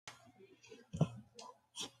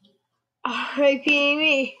R.I.P.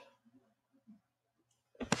 me.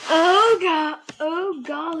 Oh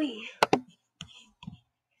golly.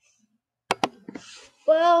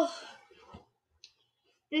 Well,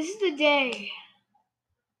 this is the day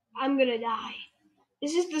I'm gonna die.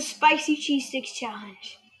 This is the spicy cheese sticks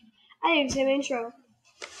challenge. I didn't say my intro.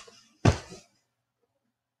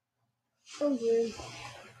 Oh good.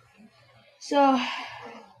 So,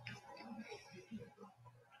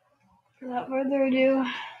 without further ado,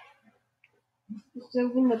 let's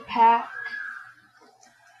open the pack.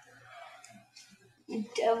 The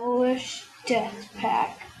Devilish Death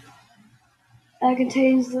Pack. That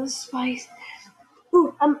contains the spices.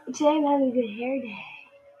 Ooh, today I'm having a good hair day.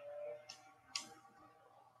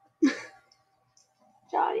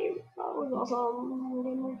 Johnny was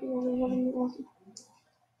awesome.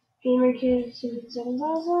 Gamer Kid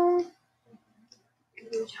 7,000.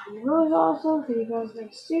 Johnny was awesome. 50,000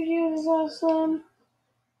 Next Studios is awesome.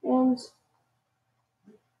 And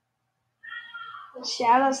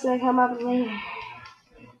shout-out's gonna come up later.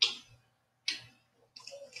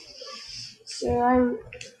 So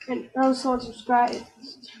and also subscribe.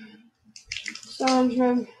 Someone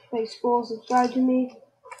from my school subscribe to me.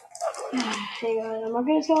 Hang on, I'm not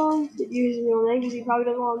gonna tell him that use his real name because he probably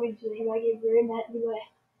doesn't want me to. He might get very mad anyway.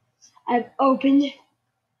 I've opened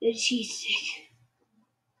the cheese stick.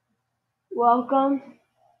 Welcome.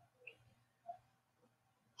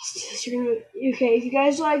 Okay, if you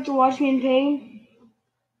guys like to watch me in pain,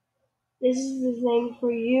 this is the thing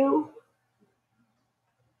for you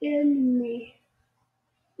and me.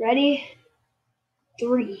 Ready?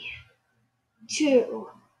 3, 2,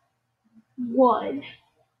 1.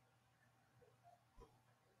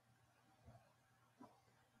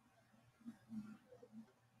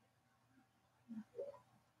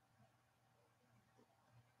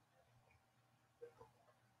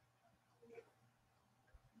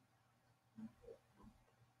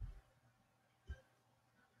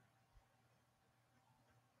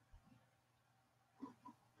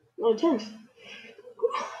 Oh, 10.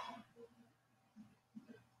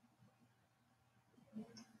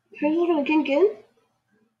 Are you gonna kink in?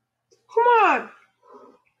 Come on!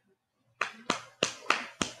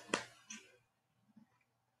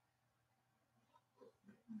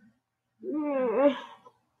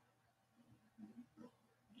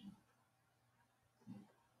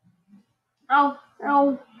 Ow,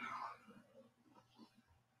 ow.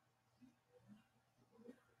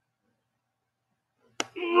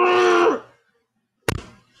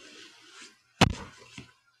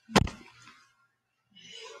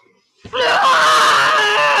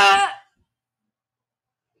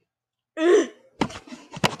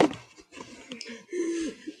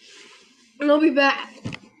 I'll be back.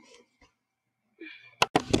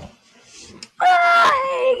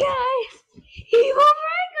 Hey guys, Evil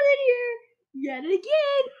Franklin here, yet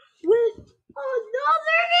again with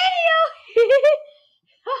another video.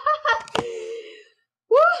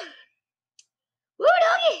 Woo, woo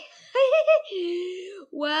doggy.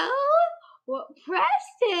 Well,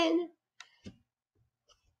 Preston,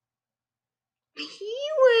 he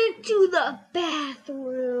went to the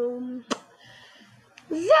bathroom.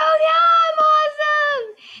 So now I'm awesome,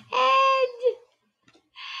 and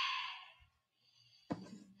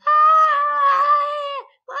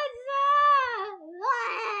what's up?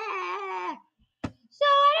 So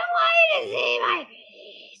I don't want you to see my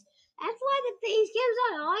face. That's why the face cam's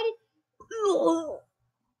on.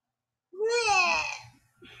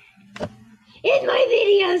 In my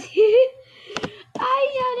videos, I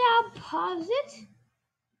shall now pause it.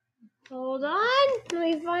 Hold on, let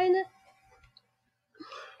me find it.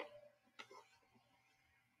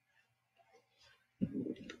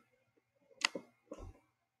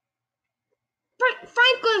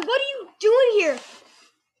 Franklin, what are you doing here?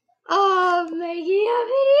 Making a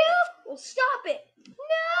video? Well, stop it.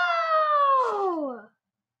 No!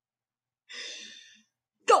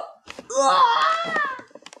 Go!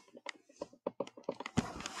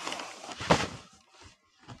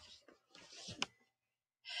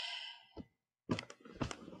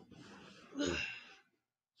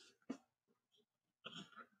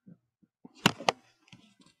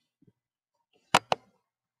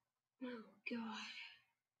 Oh, God.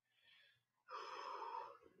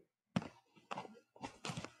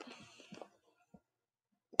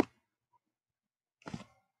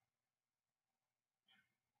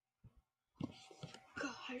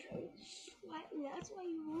 Gosh, I'm sweating. That's why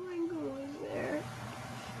you weren't going there.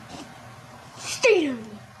 Stay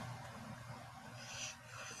down.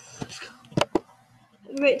 Let's go.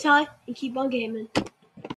 Have a great time and keep on gaming.